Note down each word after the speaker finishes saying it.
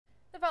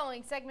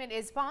following segment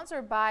is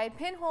sponsored by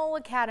Pinhole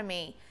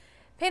Academy.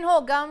 Pinhole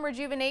Gum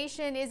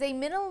Rejuvenation is a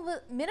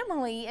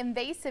minimally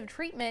invasive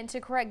treatment to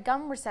correct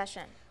gum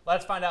recession.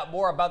 Let's find out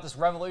more about this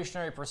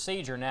revolutionary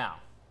procedure now.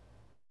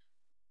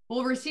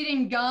 Well,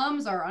 receding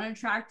gums are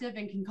unattractive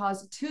and can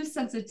cause tooth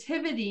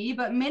sensitivity,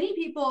 but many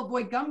people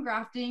avoid gum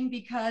grafting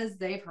because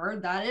they've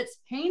heard that it's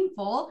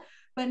painful.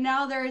 But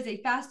now there is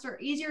a faster,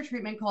 easier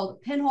treatment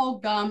called Pinhole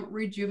Gum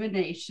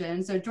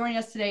Rejuvenation. So joining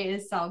us today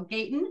is Sal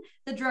Gaytan,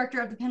 the director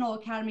of the Pinhole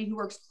Academy, who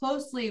works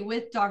closely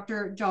with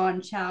Dr.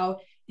 Chao,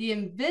 the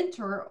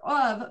inventor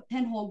of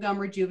Pinhole Gum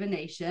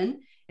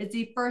Rejuvenation. It's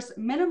the first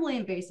minimally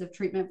invasive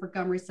treatment for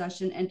gum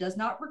recession and does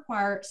not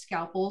require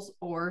scalpels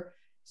or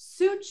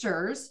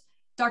sutures.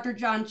 Dr.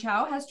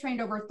 Chao has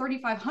trained over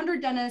 3,500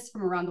 dentists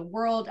from around the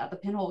world at the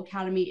Pinhole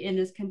Academy and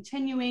is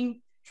continuing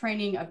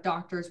training of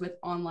doctors with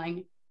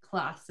online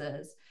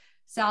classes.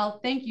 Sal,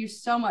 thank you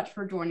so much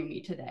for joining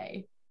me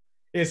today.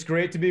 It's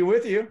great to be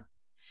with you.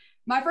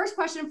 My first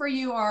question for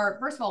you are,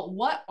 first of all,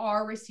 what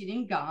are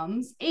receding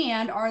gums,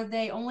 and are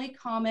they only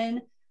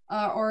common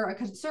or a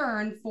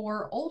concern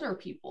for older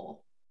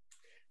people?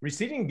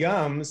 Receding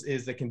gums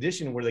is the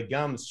condition where the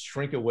gums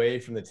shrink away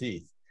from the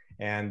teeth.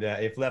 And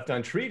if left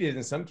untreated,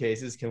 in some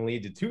cases can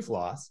lead to tooth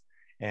loss.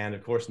 And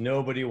of course,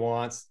 nobody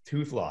wants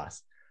tooth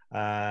loss.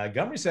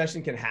 Gum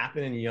recession can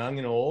happen in young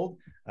and old.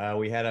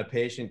 We had a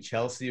patient,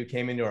 Chelsea, who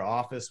came into our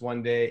office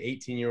one day,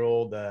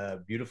 18-year-old,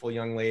 beautiful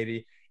young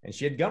lady, and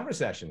she had gum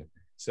recession.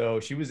 So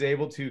she was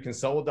able to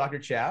consult with Dr.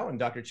 Chao, and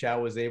Dr.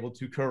 Chao was able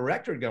to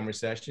correct her gum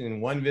recession in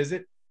one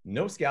visit,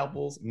 no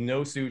scalpels,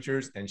 no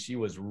sutures, and she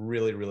was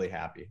really, really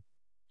happy.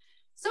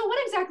 So what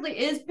exactly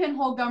is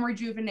pinhole gum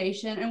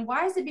rejuvenation, and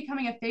why is it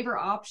becoming a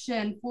favorite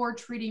option for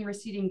treating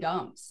receding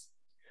gums?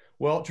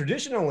 Well,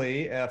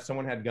 traditionally, if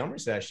someone had gum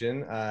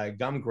recession,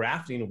 gum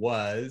grafting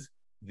was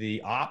the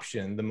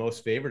option, the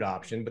most favored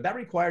option, but that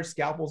required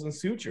scalpels and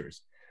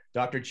sutures.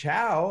 Dr.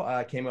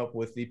 Chao came up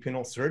with the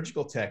Pinhole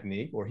Surgical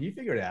Technique, where he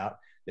figured out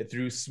that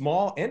through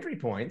small entry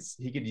points,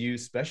 he could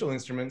use special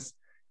instruments,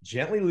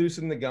 gently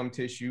loosen the gum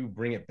tissue,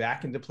 bring it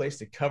back into place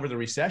to cover the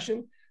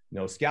recession.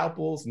 No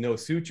scalpels, no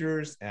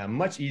sutures,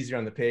 much easier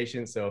on the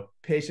patient. So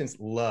patients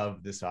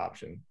love this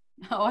option.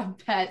 Oh, I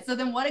bet. So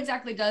then what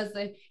exactly does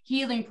the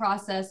healing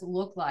process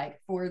look like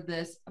for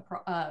this,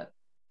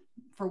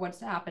 for what's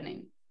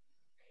happening?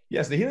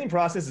 Yes, the healing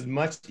process is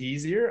much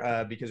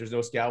easier because there's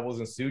no scalpels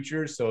and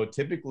sutures. So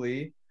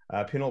typically,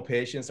 pinhole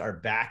patients are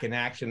back in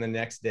action the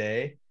next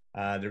day.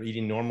 They're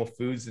eating normal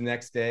foods the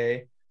next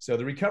day. So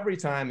the recovery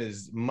time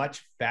is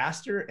much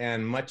faster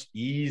and much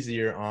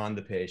easier on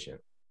the patient.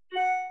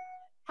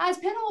 Has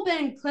pinhole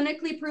been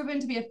clinically proven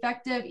to be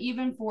effective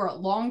even for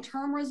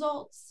long-term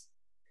results?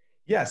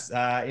 Yes,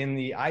 in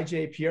the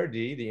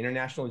IJPRD, the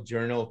International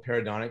Journal of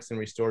Periodontics and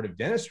Restorative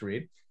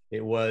Dentistry,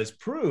 it was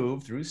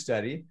proved through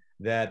study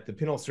that the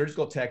Pinhole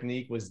Surgical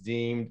Technique was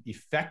deemed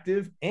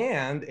effective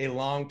and a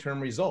long-term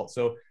result.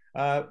 So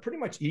pretty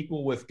much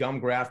equal with gum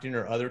grafting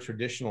or other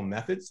traditional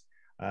methods.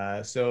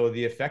 So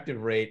the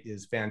effective rate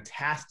is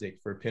fantastic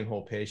for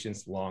pinhole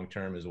patients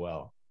long-term as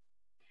well.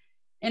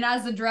 And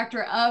as the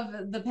director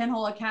of the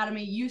Pinhole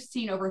Academy, you've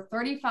seen over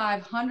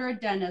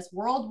 3,500 dentists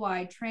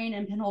worldwide train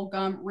in pinhole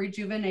gum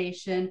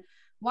rejuvenation.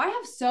 Why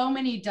have so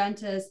many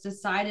dentists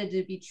decided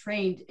to be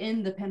trained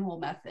in the pinhole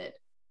method?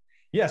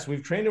 Yes,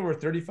 we've trained over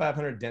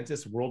 3,500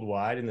 dentists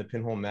worldwide in the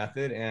pinhole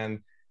method, and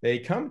they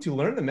come to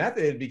learn the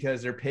method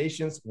because their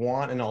patients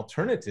want an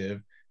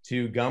alternative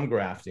to gum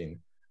grafting,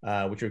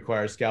 which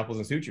requires scalpels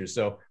and sutures.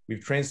 So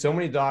we've trained so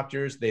many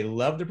doctors. They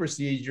love the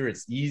procedure.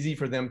 It's easy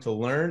for them to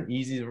learn,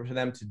 easy for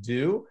them to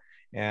do,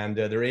 and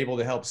they're able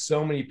to help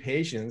so many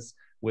patients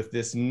with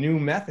this new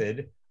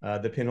method,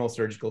 the Pinhole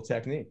Surgical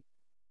Technique.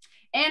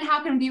 And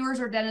how can viewers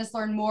or dentists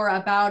learn more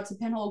about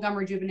pinhole gum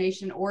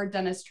rejuvenation or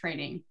dentist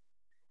training?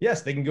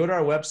 Yes, they can go to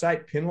our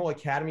website,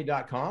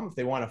 pinholeacademy.com, if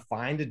they want to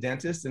find a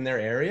dentist in their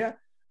area.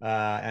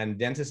 And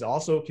dentists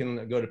also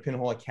can go to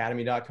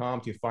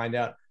pinholeacademy.com to find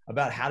out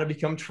about how to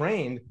become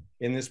trained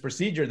in this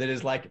procedure that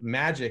is like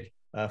magic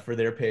for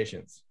their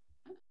patients.